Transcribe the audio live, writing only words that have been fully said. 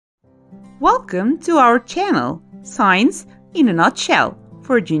Welcome to our channel, Science in a Nutshell,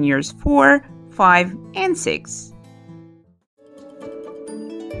 for juniors 4, 5, and 6.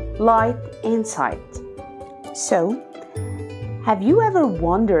 Light and sight. So, have you ever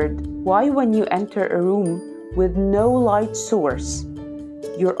wondered why when you enter a room with no light source,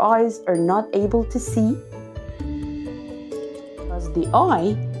 your eyes are not able to see? Because the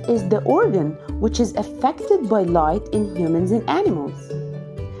eye is the organ which is affected by light in humans and animals.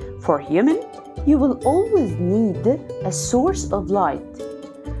 For human, you will always need a source of light,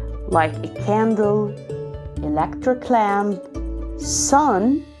 like a candle, electric lamp,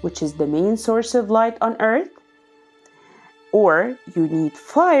 sun, which is the main source of light on earth, or you need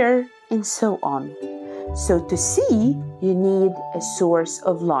fire, and so on. So to see, you need a source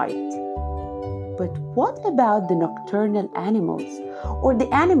of light. But what about the nocturnal animals, or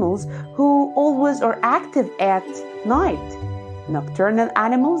the animals who always are active at night? Nocturnal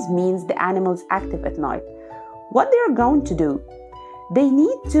animals means the animals active at night. What they are going to do? They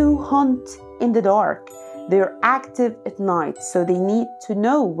need to hunt in the dark. They are active at night, so they need to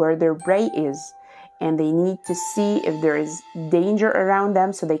know where their prey is, and they need to see if there is danger around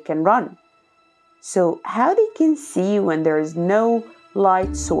them so they can run. So how they can see when there is no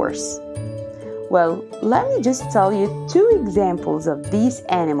light source? Well, let me just tell you 2 examples of these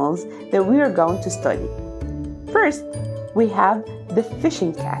animals that we are going to study. First, we have the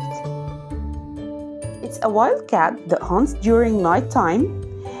fishing cat. It's a wild cat that hunts during nighttime,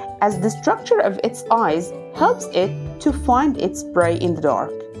 as the structure of its eyes helps it to find its prey in the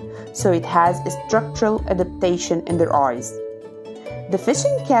dark. So it has a structural adaptation in their eyes. The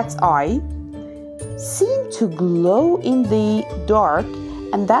fishing cat's eye seem to glow in the dark,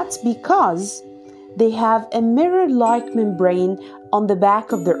 and that's because they have a mirror-like membrane on the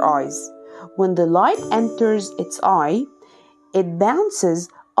back of their eyes. When the light enters its eye, it bounces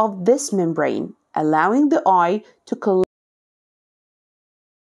off this membrane, allowing the eye to collect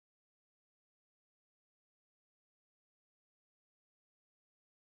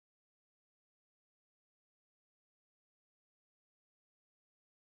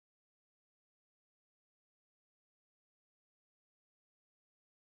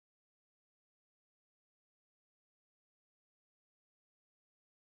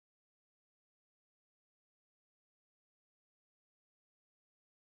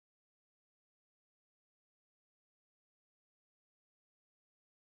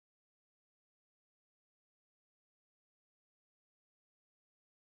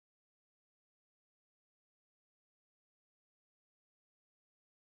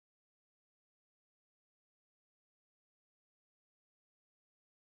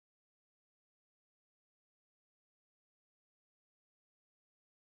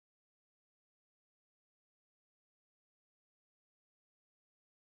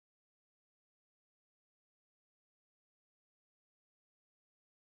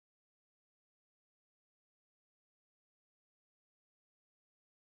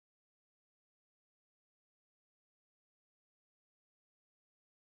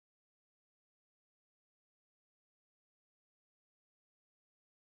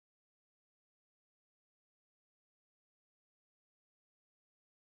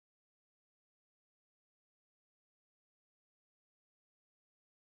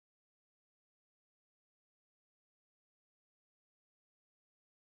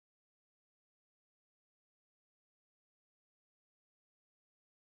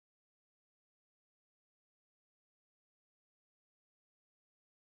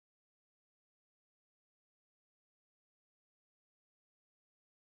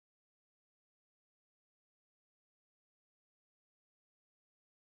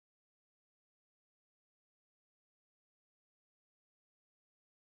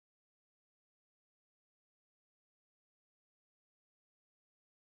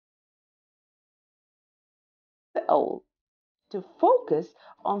the owl to focus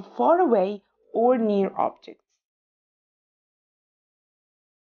on faraway or near objects.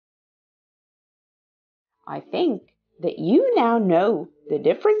 I think that you now know the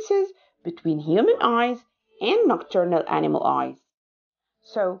differences between human eyes and nocturnal animal eyes.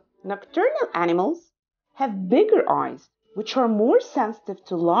 So, nocturnal animals have bigger eyes, which are more sensitive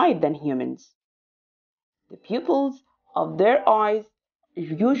to light than humans. The pupils of their eyes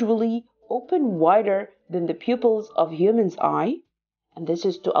usually open wider than the pupils of humans' eye, and this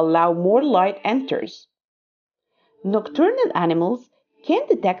is to allow more light enters. Nocturnal animals can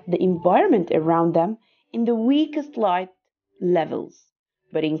detect the environment around them in the weakest light levels,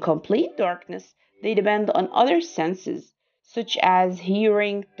 but in complete darkness, they depend on other senses, such as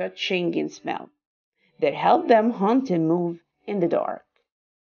hearing, touching, and smell, that help them hunt and move in the dark.